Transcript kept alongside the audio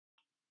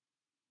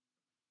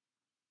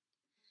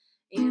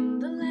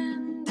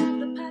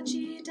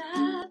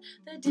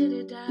the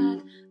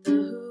did-a-dad, the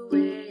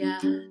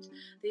who-way-at.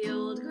 The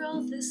old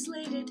growth is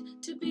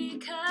slated to be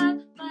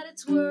cut, but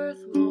it's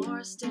worth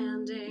more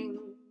standing.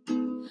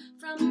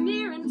 From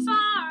near and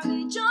far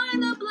they join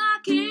the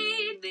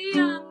blockade, the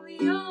young,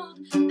 the old,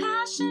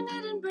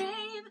 passionate and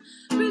brave.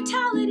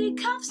 Brutality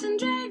cuffs and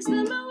drags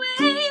them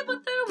away, but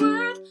they're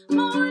worth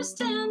more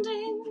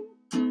standing.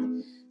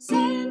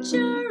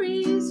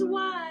 Centuries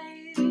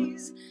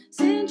wise,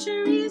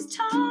 centuries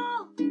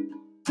tall,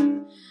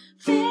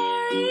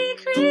 Fairy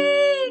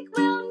Creek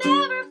will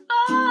never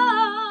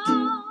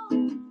fall.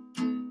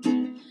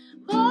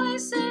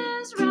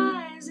 Voices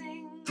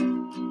rising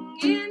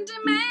in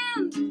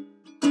demand.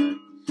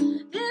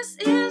 This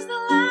is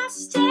the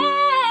last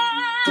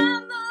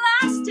stand, the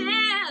last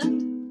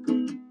stand.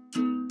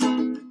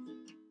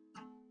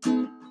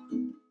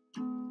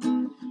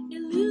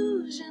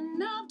 Illusion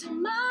of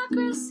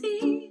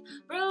democracy,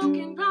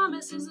 broken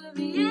promises of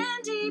the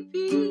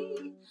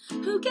NDP,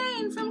 who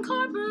gain from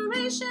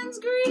corporations'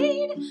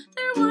 greed,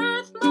 they're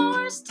worth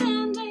more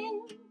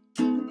standing.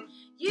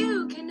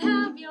 You can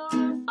have your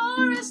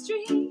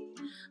forestry,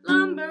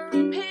 lumber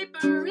and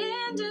paper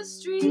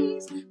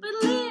industries, but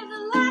leave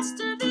the last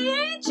of the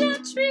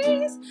ancient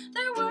trees,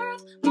 they're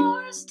worth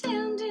more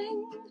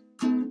standing.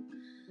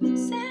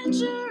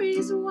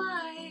 Centuries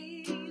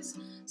wise,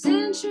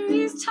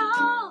 centuries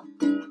tall,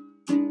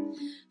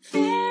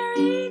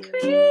 Fairy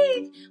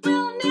Creek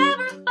will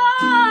never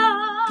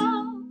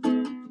fall.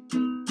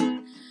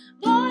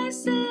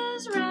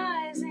 Voices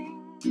rising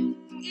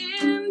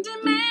in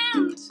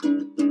demand.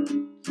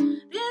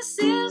 This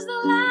is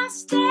the last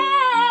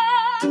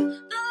stand,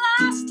 the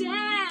last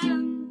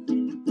stand.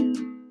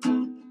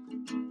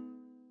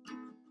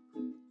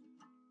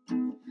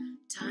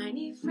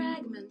 Tiny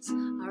fragments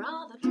are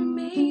all that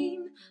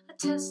remain, a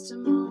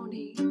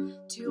testimony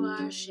to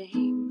our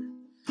shame.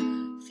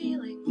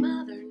 Feeling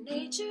Mother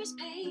Nature's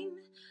pain,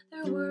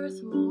 they're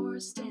worth more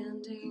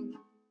standing.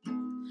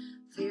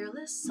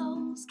 Fearless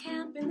souls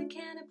camp in the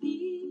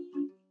canopy,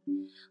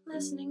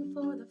 listening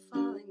for the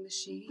falling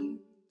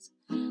machines,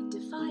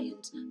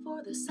 defiant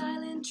for the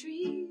silent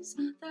trees.